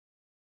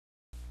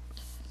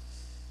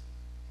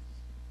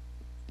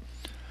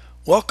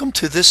Welcome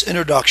to this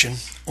introduction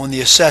on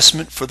the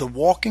assessment for the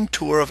walking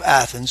tour of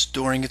Athens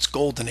during its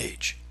Golden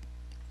Age.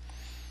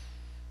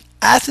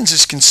 Athens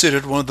is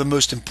considered one of the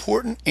most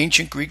important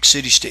ancient Greek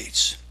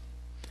city-states.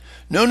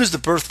 Known as the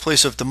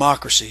birthplace of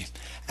democracy,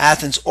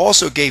 Athens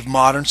also gave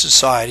modern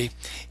society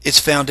its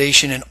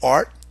foundation in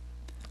art,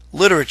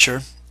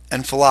 literature,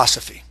 and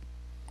philosophy.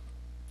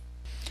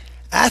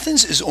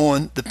 Athens is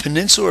on the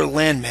peninsular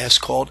landmass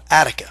called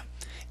Attica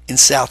in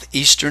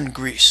southeastern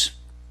Greece.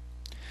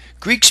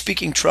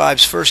 Greek-speaking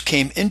tribes first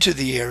came into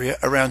the area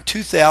around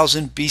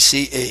 2000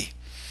 BCE.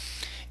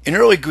 In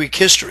early Greek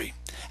history,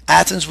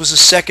 Athens was a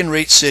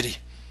second-rate city.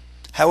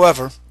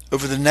 However,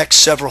 over the next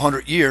several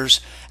hundred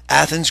years,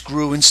 Athens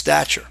grew in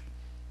stature.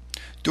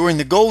 During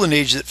the Golden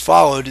Age that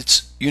followed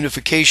its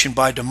unification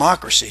by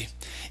democracy,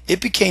 it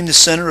became the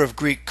center of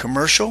Greek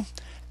commercial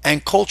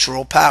and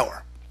cultural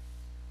power.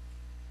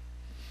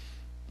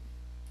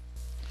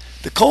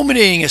 The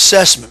culminating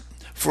assessment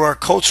for our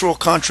cultural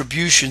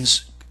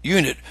contributions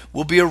unit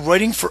will be a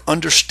Writing for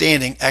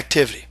Understanding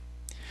activity.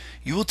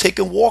 You will take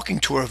a walking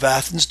tour of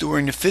Athens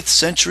during the 5th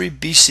century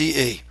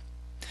BCE,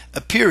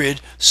 a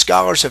period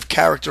scholars have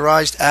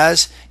characterized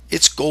as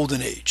its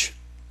Golden Age.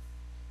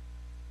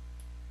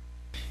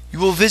 You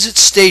will visit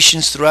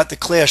stations throughout the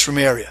classroom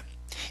area,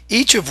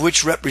 each of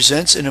which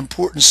represents an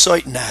important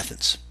site in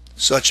Athens,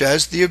 such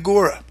as the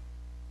Agora,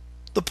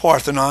 the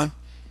Parthenon,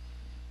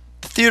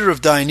 the Theater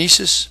of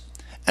Dionysus,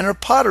 and her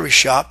pottery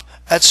shop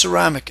at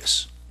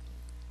Ceramicus.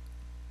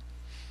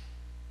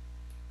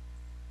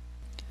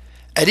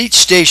 At each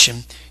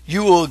station,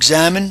 you will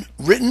examine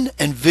written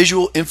and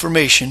visual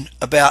information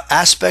about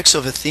aspects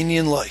of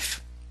Athenian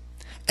life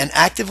and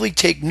actively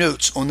take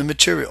notes on the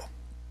material.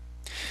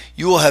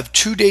 You will have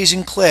 2 days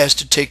in class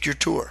to take your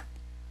tour.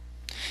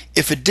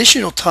 If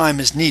additional time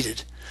is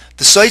needed,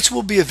 the sites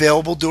will be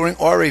available during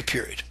RA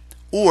period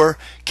or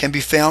can be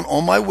found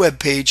on my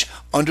webpage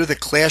under the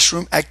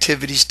Classroom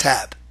Activities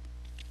tab.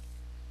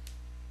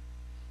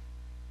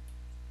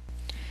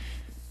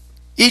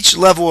 Each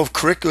level of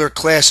curricular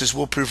classes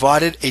will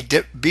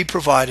be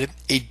provided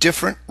a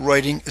different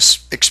writing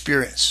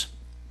experience.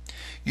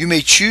 You may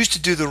choose to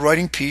do the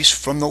writing piece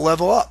from the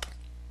level up,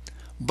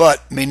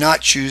 but may not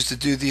choose to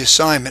do the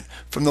assignment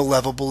from the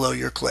level below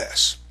your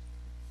class.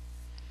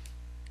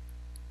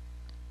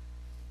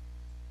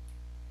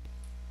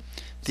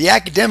 The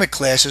academic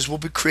classes will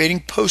be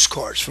creating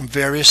postcards from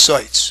various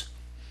sites.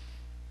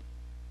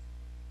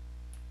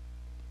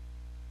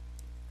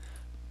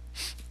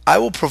 I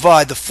will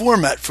provide the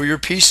format for your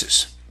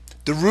pieces,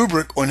 the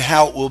rubric on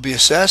how it will be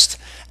assessed,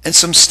 and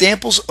some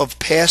samples of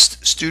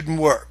past student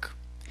work.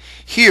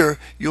 Here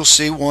you'll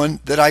see one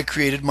that I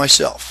created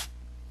myself.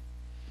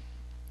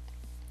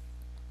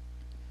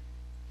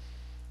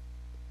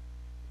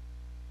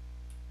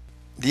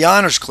 The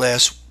honors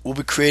class will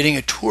be creating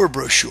a tour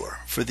brochure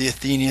for the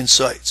Athenian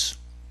sites.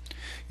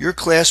 Your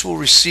class will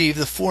receive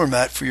the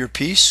format for your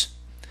piece,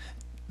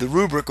 the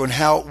rubric on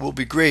how it will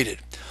be graded,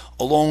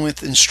 along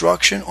with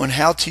instruction on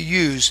how to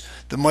use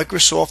the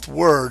Microsoft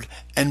Word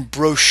and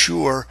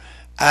brochure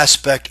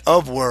aspect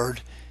of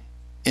Word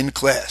in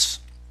class.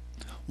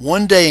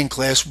 1 day in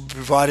class will be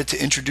provided to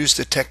introduce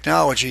the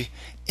technology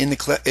in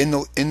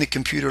the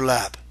computer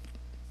lab.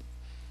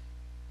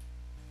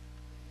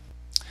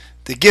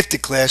 The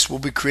gifted class will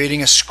be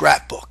creating a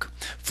scrapbook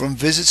from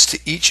visits to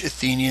each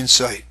Athenian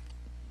site.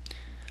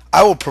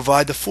 I will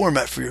provide the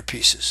format for your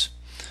pieces,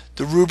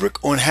 the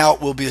rubric on how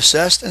it will be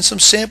assessed, and some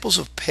samples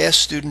of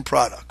past student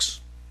products.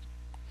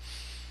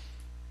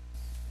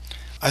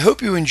 I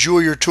hope you enjoy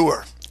your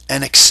tour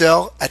and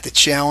excel at the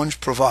challenge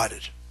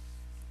provided.